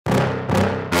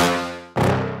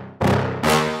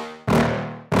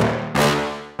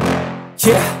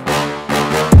Yeah.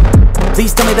 Please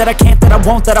tell me that I can't, that I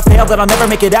won't, that I fail, that I'll never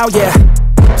make it out, yeah.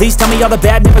 Please tell me all the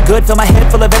bad, never good, fill my head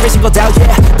full of every single doubt, yeah.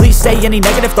 Please say any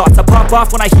negative thoughts, I pop off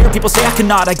when I hear people say I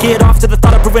cannot. I get off to the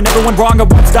thought of proving everyone wrong, I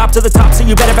won't stop to the top, so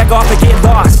you better back off and get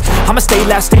lost. I'ma stay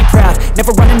loud, stay proud,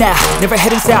 never running out, never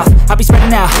heading south. I'll be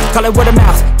spreading out, call it word of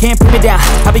mouth, can't put me down,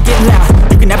 I'll be getting loud.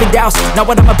 You can have your doubts, not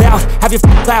what I'm about, have your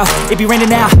cloud, it be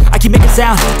raining now. I keep making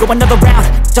sound, go another round,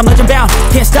 I'm legend bound,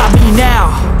 can't stop me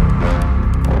now.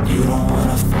 You don't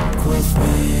wanna fuck with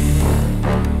me,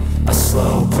 a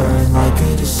slow burn like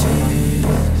a disease.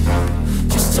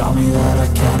 Just tell me that I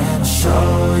can and I'll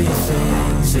show you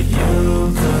things that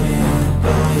you couldn't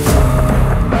believe.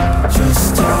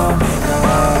 Just tell me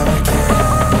that I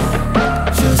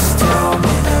can. Just tell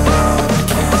me that I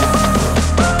can.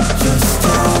 Just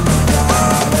tell me that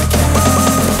I can.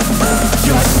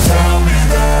 Just tell me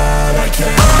that I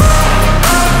can.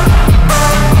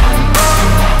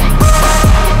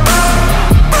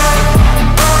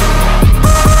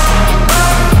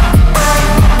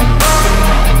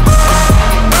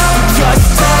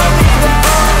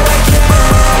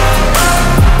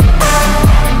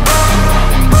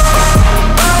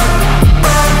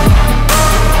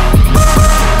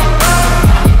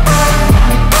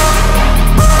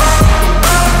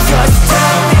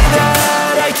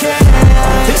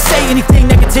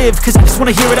 Cause I just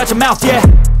wanna hear it out your mouth, yeah.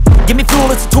 Give me fuel,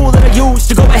 it's a tool that I use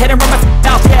to go ahead and run my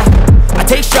mouth, yeah. I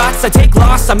take shots, I take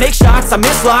loss, I make shots, I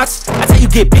miss lots. That's how you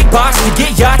get big box, you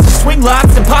get yachts, you swing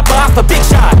lots and pop off a big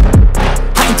shot.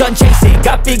 I ain't done chasing,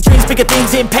 got big dreams, bigger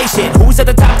things, impatient. Who's at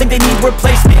the top think they need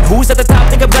replacement? Who's at the top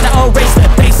think I'm gonna erase them?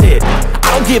 Face it,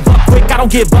 I don't give up quick, I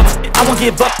don't give up shit, I won't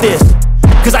give up this.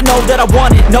 Cause I know that I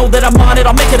want it, know that I'm on it,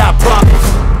 I'll make it, I promise.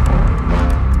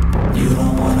 You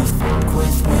don't wanna fuck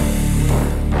with me,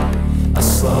 a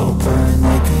slow burn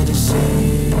like a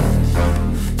disease.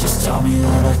 Just tell me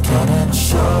that I can and I'll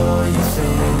show you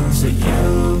things that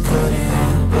you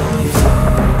couldn't believe.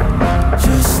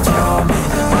 Just tell me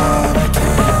that I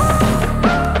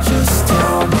can. Just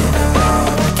tell me that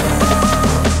I can.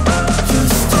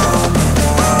 Just tell me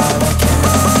that I can.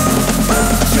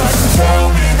 Just tell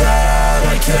me that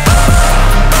I can.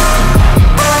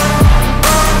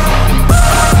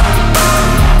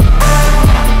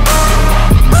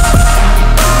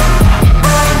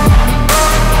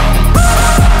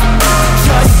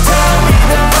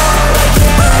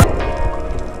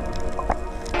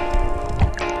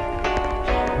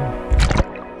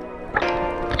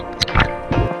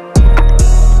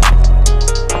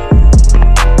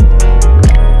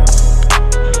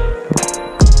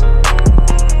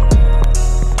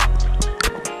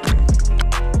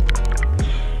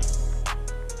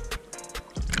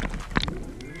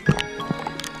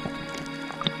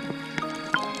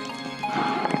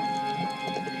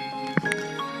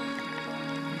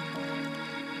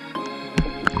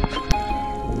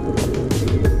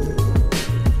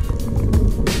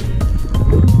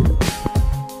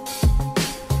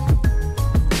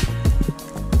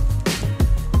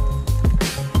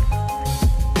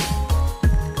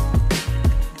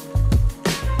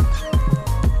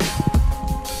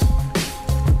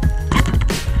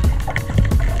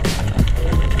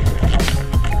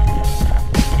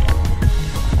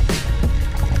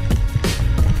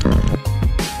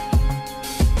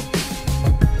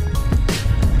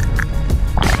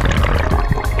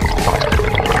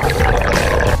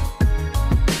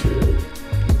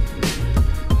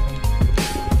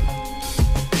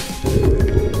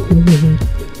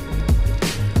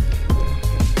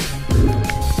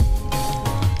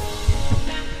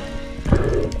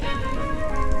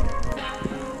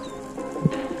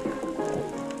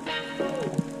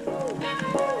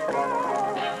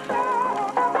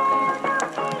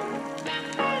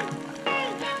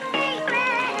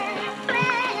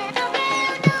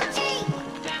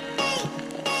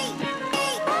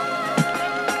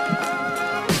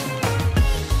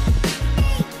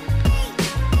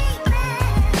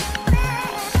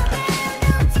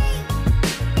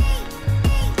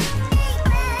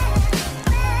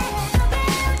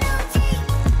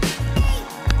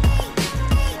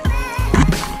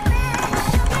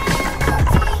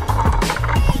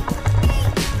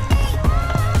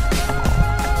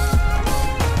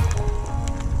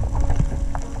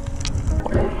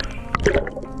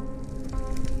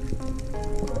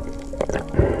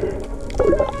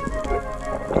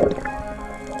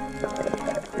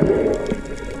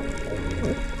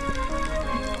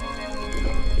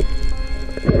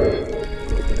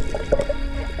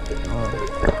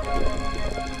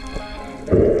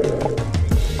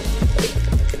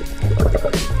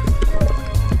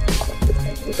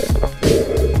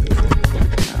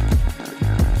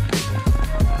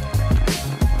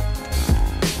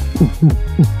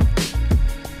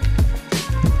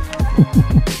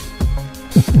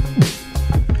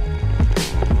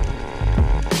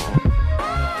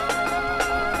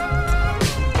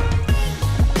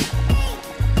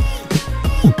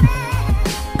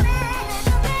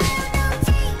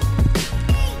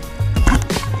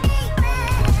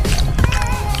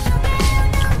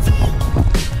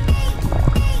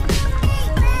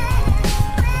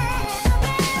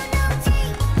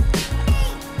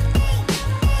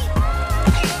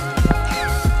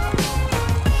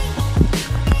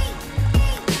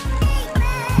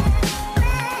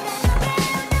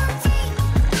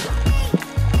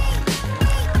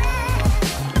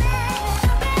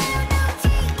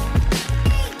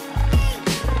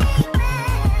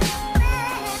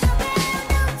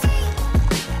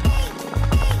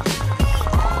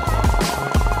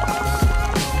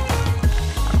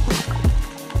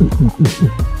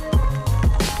 Mm-hmm.